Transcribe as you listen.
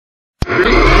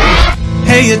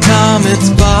Hey Tom, it's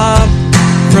Bob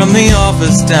from the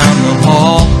office down the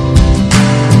hall.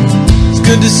 It's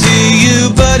good to see you,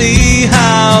 buddy.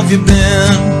 How have you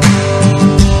been?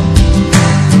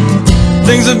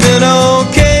 Things have been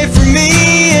okay for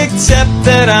me, except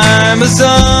that I'm a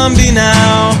zombie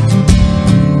now.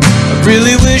 I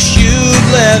really wish you'd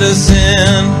let us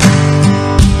in.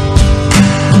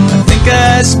 I think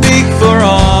I speak for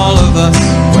all of us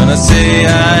when I say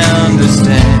I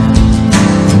understand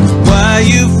why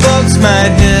you folks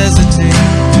might hesitate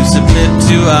to submit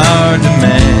to our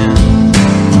demand.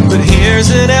 But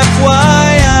here's an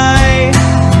FYI,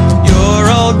 you're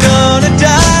all gonna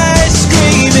die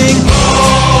screaming,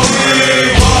 all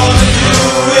we wanna do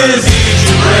is eat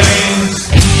your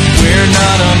brains. We're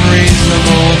not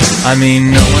unreasonable, I mean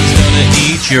no one's gonna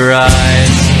eat your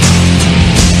eyes.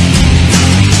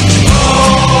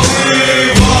 All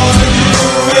we wanna do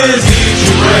is eat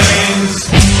your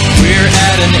brains. We're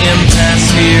at an impasse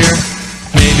here,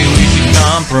 maybe we should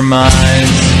compromise.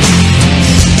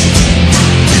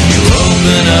 If you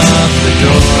open up the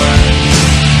door,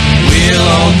 we'll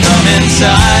all come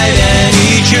inside and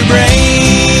eat your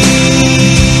brains.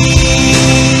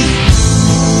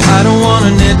 I don't want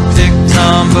to nitpick,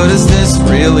 Tom, but is this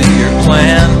really your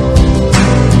plan?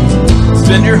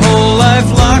 Spend your whole life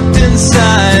locked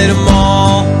inside a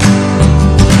mall.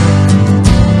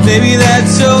 Maybe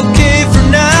that's okay for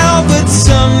now, but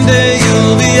someday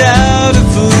you'll be out of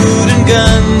food and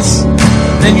guns,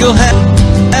 and you'll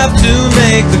have to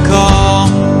make the call.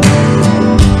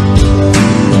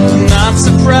 I'm not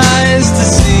surprised to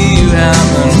see you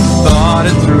haven't thought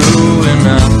it through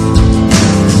enough.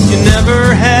 You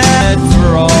never had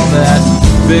for all that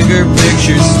bigger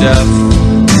picture stuff.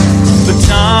 But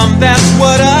Tom, that's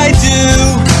what I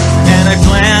do, and I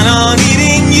plan on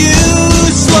eating you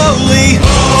slowly.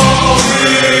 All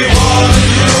we wanna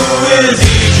do is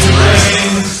eat your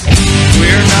brains.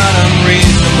 We're not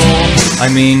unreasonable, I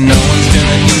mean no one's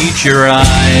gonna eat your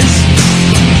eyes.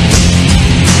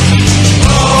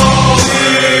 All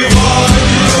we wanna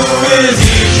do is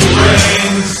eat your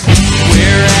brains.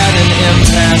 We're at an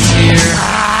impasse here,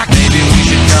 maybe we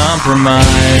should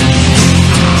compromise.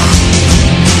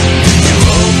 You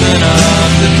open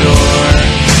up the door,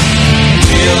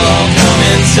 we'll all come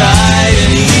inside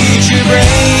and eat your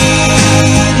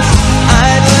brains.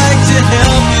 I'd like to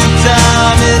help you,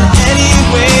 Tom, in any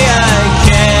way I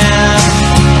can.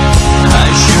 I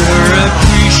sure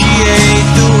appreciate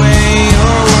the way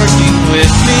you're working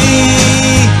with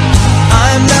me.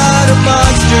 I'm not a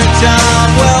monster, Tom,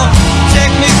 well,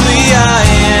 technically I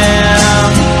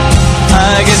am.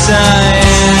 I guess I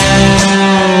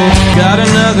am. Got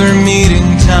another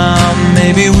meeting, Tom,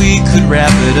 maybe we could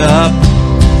wrap it up.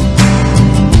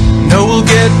 No, we'll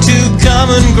get to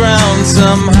common ground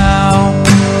somehow.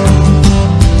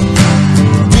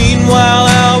 Meanwhile,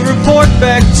 I'll report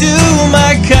back to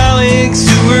my colleagues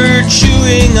who were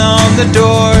chewing on the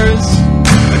doors.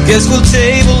 I guess we'll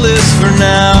table this for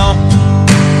now.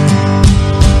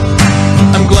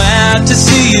 I'm glad to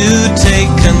see you take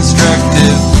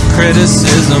constructive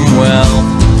criticism well.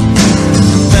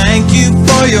 Thank you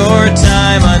for your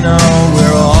time, I know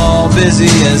we're all busy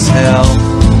as hell.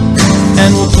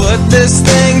 And we'll put this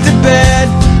thing to bed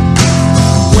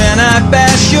when I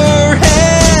bash your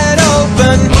head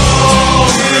open. All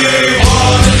we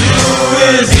wanna do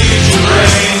is eat your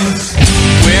brains.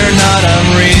 We're not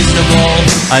unreasonable,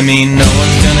 I mean no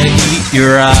one's gonna eat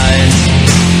your eyes.